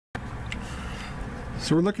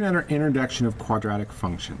So we're looking at our introduction of quadratic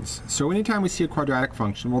functions. So anytime we see a quadratic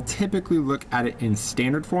function, we'll typically look at it in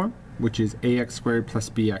standard form, which is ax squared plus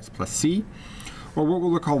bx plus c, or what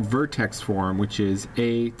we'll call vertex form, which is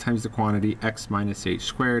a times the quantity x minus h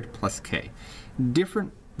squared plus k.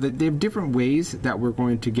 They have different ways that we're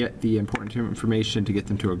going to get the important information to get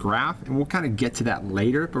them to a graph, and we'll kind of get to that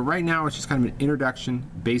later, but right now it's just kind of an introduction,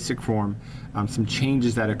 basic form, some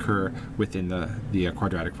changes that occur within the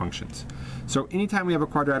quadratic functions. So anytime we have a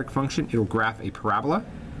quadratic function, it'll graph a parabola,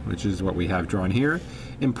 which is what we have drawn here.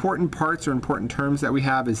 Important parts or important terms that we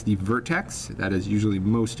have is the vertex. That is usually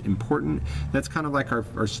most important. That's kind of like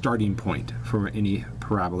our starting point for any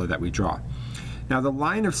parabola that we draw. Now the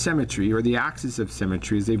line of symmetry, or the axis of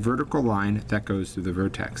symmetry, is a vertical line that goes through the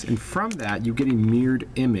vertex. And from that, you get a mirrored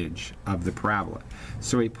image of the parabola.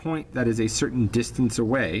 So a point that is a certain distance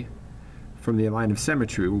away from the line of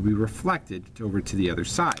symmetry will be reflected over to the other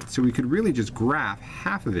side. So we could really just graph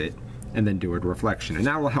half of it and then do a reflection. And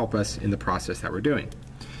that will help us in the process that we're doing.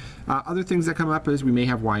 Other things that come up is we may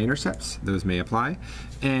have y-intercepts. Those may apply.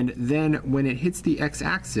 And then when it hits the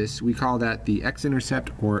x-axis, we call that the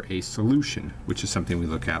x-intercept or a solution, which is something we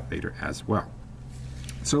look at later as well.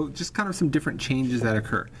 So just kind of some different changes that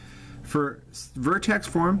occur. For vertex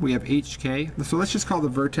form, we have hk. So let's just call the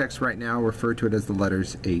vertex right now, refer to it as the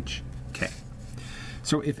letters hk.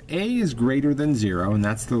 So if a is greater than 0, and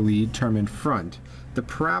that's the lead term in front, the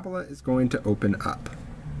parabola is going to open up.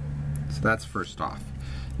 So that's first off.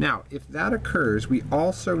 Now, if that occurs, we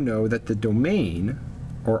also know that the domain,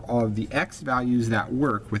 or all of the x values that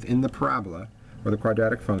work within the parabola, or the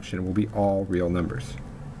quadratic function, will be all real numbers.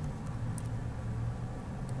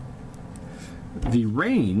 The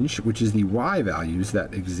range, which is the y values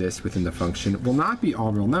that exist within the function, will not be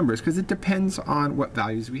all real numbers because it depends on what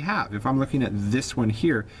values we have. If I'm looking at this one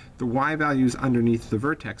here, the y values underneath the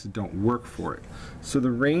vertex don't work for it. So the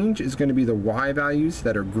range is going to be the y values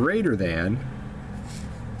that are greater than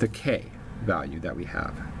the k value that we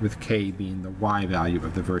have, with k being the y value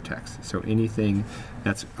of the vertex. So anything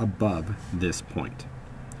that's above this point.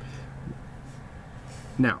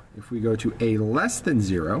 Now, if we go to a less than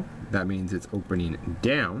 0, that means it's opening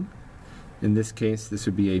down. In this case, this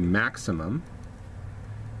would be a maximum.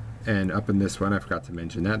 And up in this one, I forgot to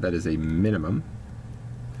mention that, that is a minimum.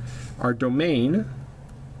 Our domain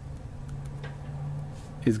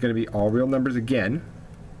is going to be all real numbers again.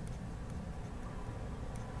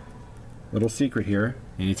 Little secret here,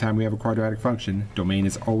 anytime we have a quadratic function, domain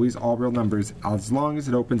is always all real numbers as long as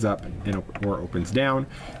it opens up or opens down.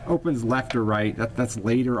 Opens left or right, that's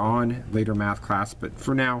later on, later math class, but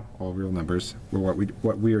for now, all real numbers are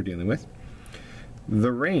what we are dealing with.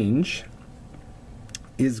 The range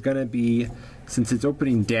is going to be, since it's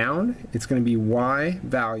opening down, it's going to be y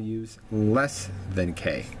values less than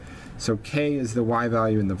k. So k is the y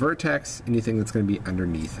value in the vertex, anything that's going to be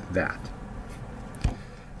underneath that.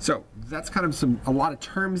 So that's kind of a lot of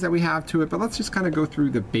terms that we have to it, but let's just kind of go through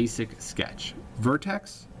the basic sketch.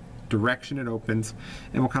 Vertex, direction it opens,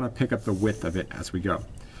 and we'll kind of pick up the width of it as we go.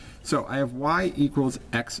 So I have y equals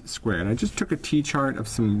x squared. I just took a t-chart of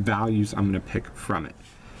some values I'm going to pick from it.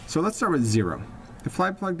 So let's start with 0. If I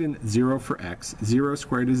plugged in 0 for x, 0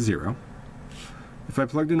 squared is 0. If I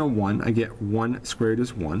plugged in a 1, I get 1 squared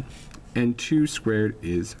is 1, and 2 squared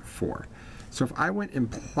is 4. So if I went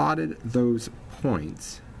and plotted those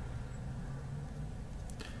points,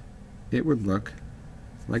 it would look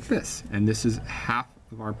like this. And this is half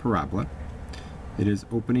of our parabola. It is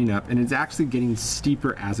opening up, and it's actually getting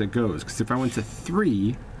steeper as it goes, because if I went to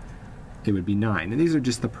 3, it would be 9. And these are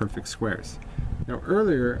just the perfect squares. Now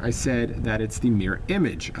earlier I said that it's the mirror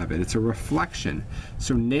image of it. It's a reflection.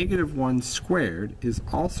 So negative 1 squared is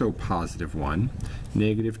also positive 1.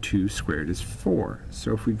 Negative 2 squared is 4.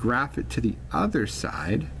 So if we graph it to the other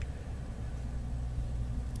side,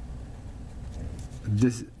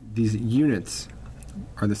 these units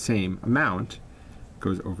are the same amount,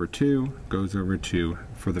 goes over 2, goes over 2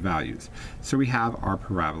 for the values. So we have our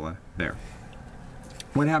parabola there.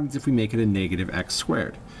 What happens if we make it a negative x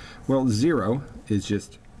squared? Well, 0 is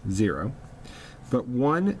just 0, but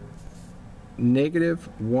negative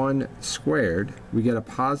 1 squared, we get a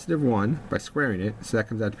positive 1 by squaring it, so that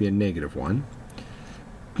comes out to be a negative 1.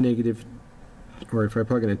 Or if I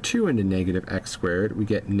plug in a 2 into negative x squared, we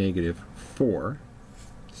get negative 4.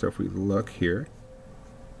 So if we look here,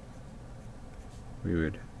 we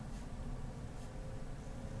would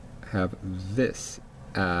have this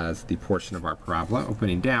as the portion of our parabola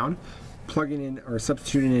opening down, plugging in or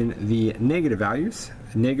substituting in the negative values.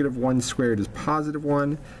 Negative 1 squared is positive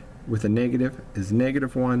 1, with a negative is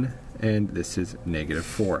 -1, and this is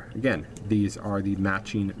 -4. Again, these are the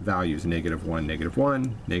matching values, -1,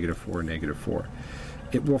 -1, -4, -4.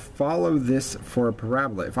 It will follow this for a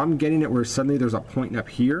parabola. If I'm getting it where suddenly there's a point up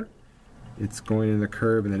here, it's going in the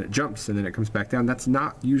curve and then it jumps and then it comes back down, that's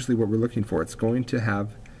not usually what we're looking for. It's going to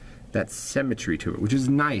have that symmetry to it, which is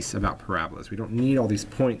nice about parabolas. We don't need all these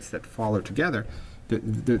points that follow together.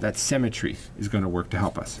 That symmetry is going to work to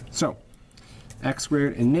help us. So x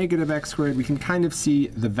squared and -x squared, we can kind of see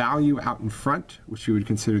the value out in front, which we would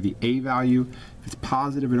consider the a value. If it's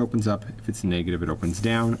positive, it opens up. If it's negative, it opens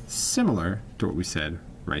down, similar to what we said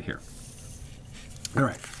right here. All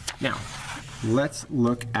right, now let's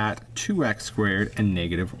look at 2x squared and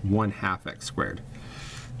 -1/2 x squared.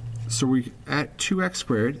 So we at 2x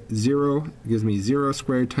squared, 0 gives me 0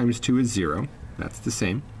 squared times 2 is 0. That's the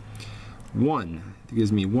same. 1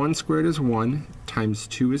 gives me 1 squared is 1 times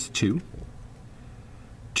 2 is 2.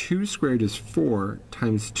 2 squared is 4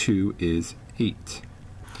 times 2 is 8.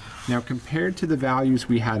 Now compared to the values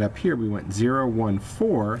we had up here, we went 0, 1,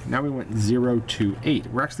 4. Now we went 0, 2, 8.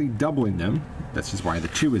 We're actually doubling them. That's just why the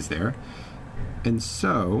 2 is there. And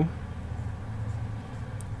so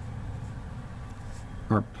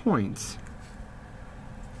our points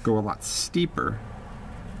go a lot steeper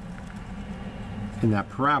in that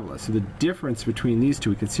parabola. So the difference between these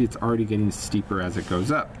two, we can see it's already getting steeper as it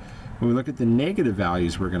goes up. When we look at the negative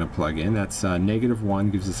values we're going to plug in, that's -1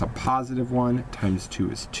 gives us a +1 times 2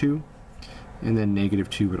 is 2. And then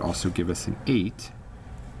 -2 would also give us an 8.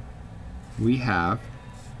 We have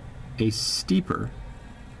a steeper,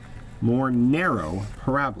 more narrow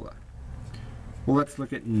parabola. Well, let's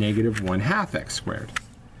look at -1/2 x squared.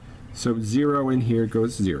 So 0 in here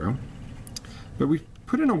goes 0. But we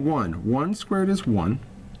put in a 1. 1 squared is 1.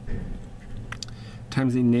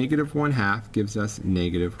 Times a -1/2 gives us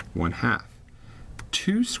 -1/2.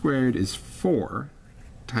 2 squared is 4.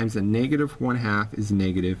 Times a -1/2 is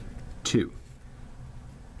 -2.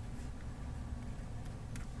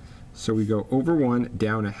 So we go over 1,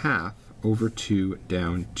 down a half, over 2,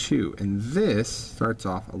 down 2. And this starts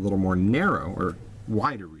off a little more narrow, or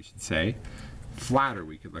wider we should say, flatter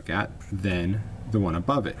we could look at, than the one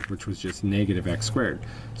above it, which was just -x squared.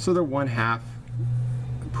 So the 1/2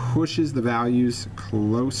 pushes the values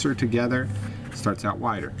closer together, starts out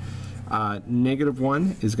wider.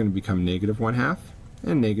 -1 is going to become -1/2,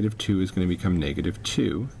 and -2 is going to become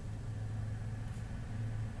 -2.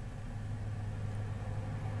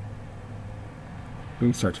 We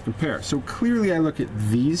can start to compare. So clearly I look at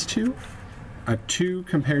these two, a 2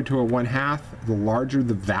 compared to a 1/2, the larger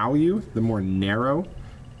the value, the more narrow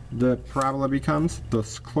the parabola becomes, the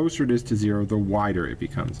closer it is to 0, the wider it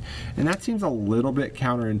becomes. And that seems a little bit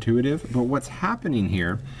counterintuitive, but what's happening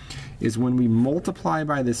here is when we multiply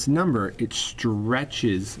by this number, it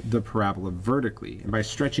stretches the parabola vertically. And by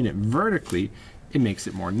stretching it vertically, it makes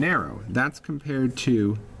it more narrow. That's compared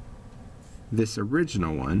to this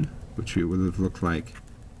original one, which we would have looked like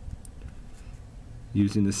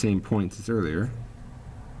using the same points as earlier.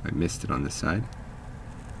 I missed it on this side.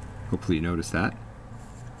 Hopefully you noticed that.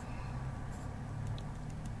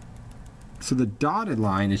 So the dotted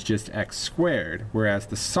line is just x squared, whereas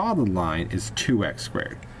the solid line is 2x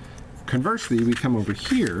squared. Conversely, we come over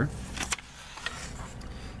here.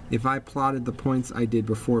 If I plotted the points I did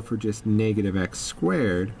before for just -x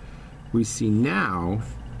squared, we see now,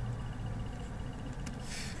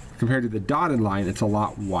 compared to the dotted line, it's a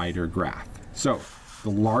lot wider graph. So the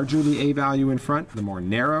larger the a value in front, the more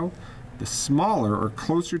narrow. The smaller or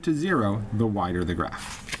closer to 0, the wider the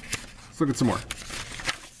graph. Let's look at some more.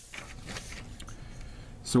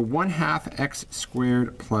 So 1/2 x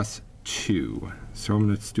squared plus 2. So I'm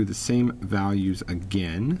going to do the same values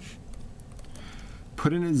again.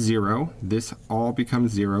 Put in a 0. This all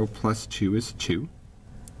becomes 0 plus 2 is 2.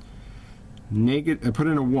 Put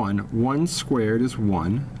in a 1. 1 squared is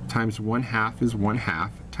 1 times 1/2 is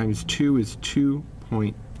 1/2 times 2 is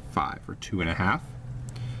 2.5 or 2.5.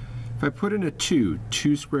 If I put in a 2,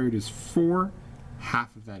 2 squared is 4.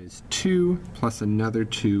 Half of that is 2 plus another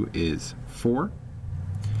 2 is 4.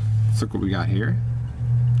 Let's look what we got here.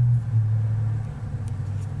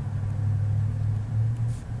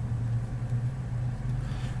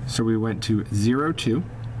 So we went to 0, 2,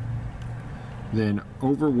 then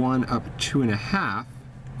over 1 up 2.5,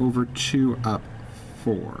 over 2 up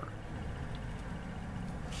 4.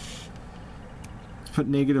 Let's put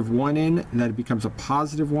 -1 in, that becomes a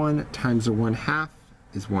 +1 times a 1/2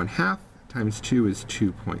 is 1/2 times 2 is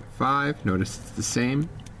 2.5. Notice it's the same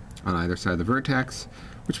on either side of the vertex,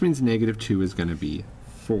 which means -2 is going to be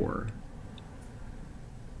 4.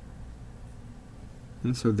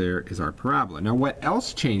 And so there is our parabola. Now what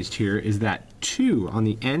else changed here is that 2 on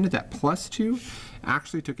the end, that plus 2,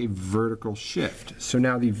 actually took a vertical shift. So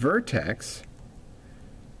now the vertex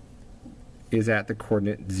is at the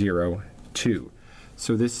coordinate 0, 2.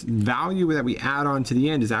 So this value that we add on to the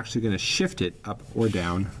end is actually going to shift it up or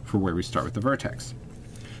down for where we start with the vertex.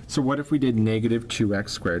 So what if we did negative 2x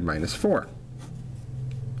squared minus 4?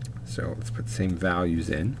 So let's put the same values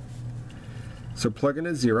in. So plug in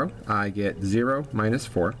a 0, I get 0 minus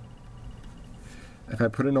 4. If I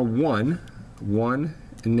put in a 1, 1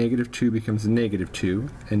 and negative 2 becomes negative 2,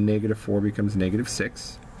 and negative 4 becomes negative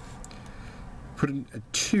 6. Put in a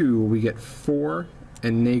 2, we get 4,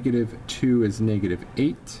 and negative 2 is negative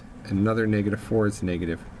 8, another negative 4 is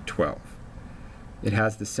negative 12. It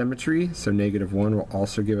has the symmetry, so negative 1 will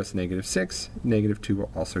also give us negative 6, negative 2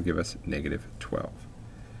 will also give us negative 12.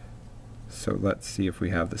 So let's see if we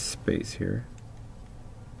have the space here.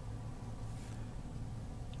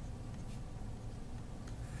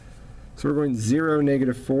 So we're going 0,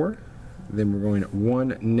 negative 4, then we're going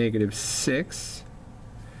 1, negative 6,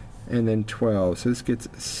 and then 12. So this gets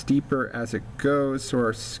steeper as it goes, so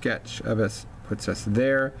our sketch of us puts us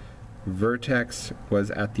there. Vertex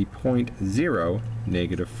was at the point 0,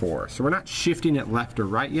 negative 4. So we're not shifting it left or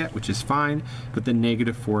right yet, which is fine, but the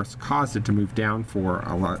negative force caused it to move down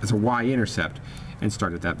as a y-intercept and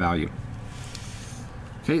start at that value.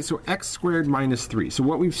 Okay, so x squared minus 3. So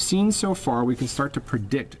what we've seen so far, we can start to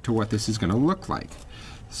predict to what this is going to look like.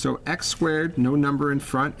 So x squared, no number in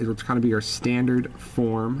front, it'll kind of be our standard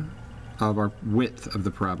form of our width of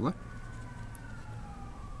the parabola.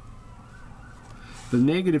 The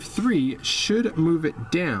negative 3 should move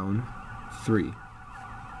it down 3.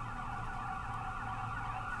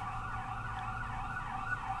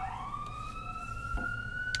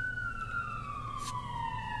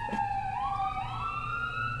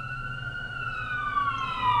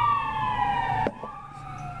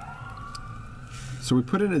 So we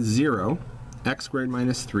put in a 0, x squared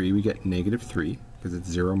minus 3, we get negative 3, because it's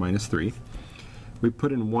 0 minus 3. We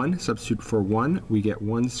put in 1, substitute for 1, we get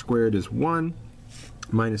 1 squared is 1,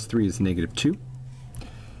 minus 3 is negative 2.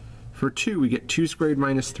 For 2, we get 2 squared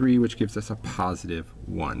minus 3, which gives us a positive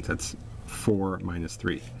 1. That's 4 minus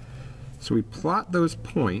 3. So we plot those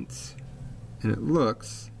points, and it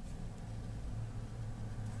looks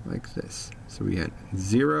like this. So we had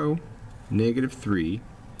 0, negative 3,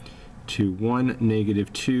 to 1,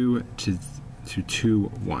 negative 2, to 2,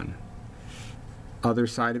 1. Other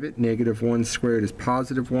side of it, negative 1 squared is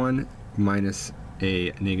positive 1, minus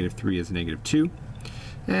a negative 3 is negative 2.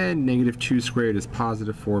 And negative 2 squared is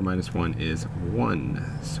positive 4 minus 1 is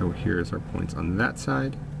 1. So here's our points on that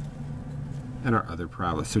side and our other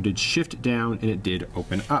parabola. So it did shift down and it did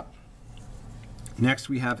open up. Next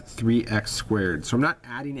we have 3x squared. So I'm not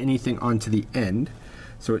adding anything onto the end,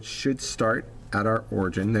 so it should start at our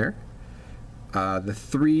origin there. The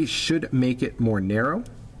 3 should make it more narrow,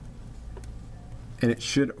 and it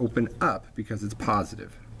should open up because it's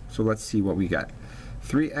positive. So let's see what we got.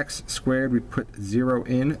 3x squared, we put 0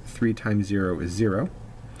 in. 3 times 0 is 0.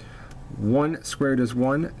 1 squared is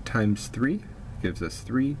 1 times 3 gives us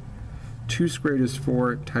 3. 2 squared is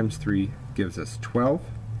 4 times 3 gives us 12.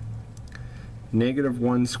 Negative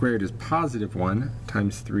 1 squared is positive 1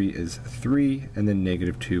 times 3 is 3, and then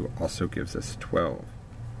negative 2 also gives us 12.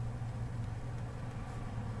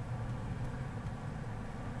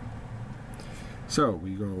 So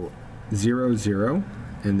we go 0, 0,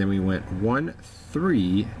 and then we went 1,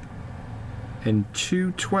 3, and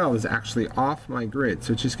 2, 12 is actually off my grid,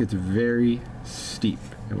 so it just gets very steep,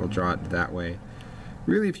 and we'll draw it that way.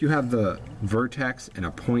 Really, if you have the vertex and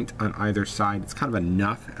a point on either side, it's kind of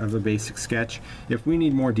enough of a basic sketch. If we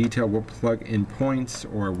need more detail, we'll plug in points,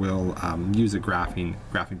 or we'll use a graphing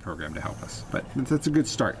program to help us. But that's a good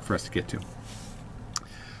start for us to get to.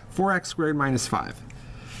 4x squared minus 5.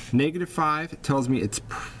 Negative 5 tells me it's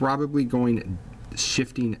probably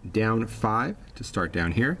shifting down 5 to start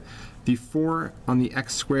down here. The 4 on the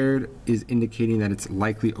x squared is indicating that it's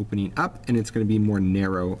likely opening up, and it's going to be more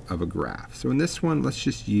narrow of a graph. So in this one, let's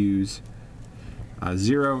just use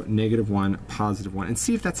 0, negative 1, positive 1, and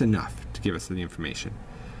see if that's enough to give us the information.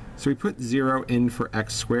 So we put 0 in for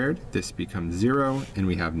x squared. This becomes 0, and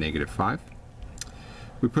we have negative 5.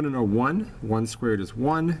 We put in a 1. 1 squared is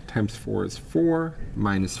 1, times 4 is 4,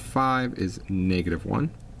 minus 5 is negative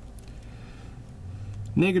 1.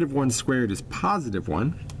 Negative 1 squared is positive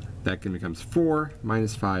 1. That becomes 4,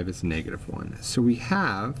 minus 5 is negative 1. So we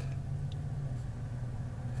have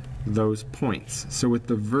those points. So with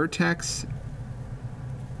the vertex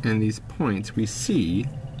and these points, we see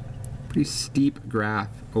a pretty steep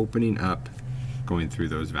graph opening up going through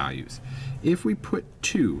those values. If we put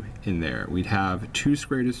 2 in there, we'd have 2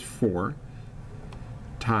 squared is 4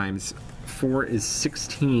 times 4 is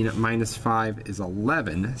 16 minus 5 is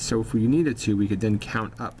 11. So if we needed to, we could then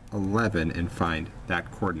count up 11 and find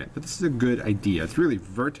that coordinate. But this is a good idea. It's really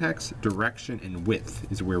vertex, direction, and width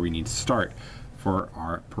is where we need to start for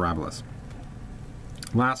our parabolas.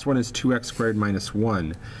 Last one is 2x squared minus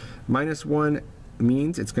 1. Minus 1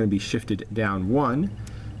 means it's going to be shifted down 1.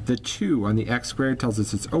 The 2 on the x squared tells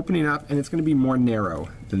us it's opening up, and it's going to be more narrow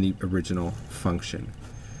than the original function.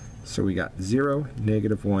 So we got 0,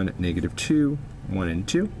 -1, -2, 1 and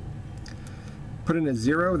 2. Put in a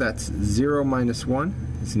 0, that's 0 minus 1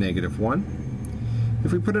 is -1.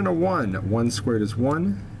 If we put in a 1, 1 squared is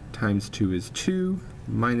 1, times 2 is 2,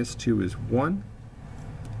 minus 2 is 1.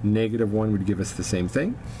 -1 would give us the same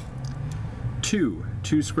thing. 2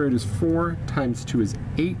 squared is 4, times 2 is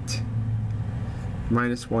 8,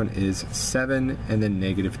 minus 1 is 7, and then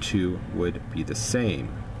 -2 would be the same.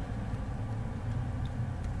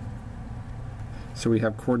 So we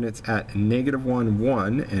have coordinates at -1,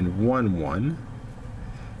 1, and 1, 1,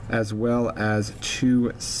 as well as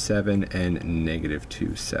 2, 7, and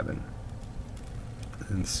 -2, 7.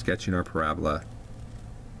 And sketching our parabola.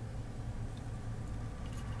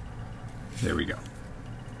 There we go.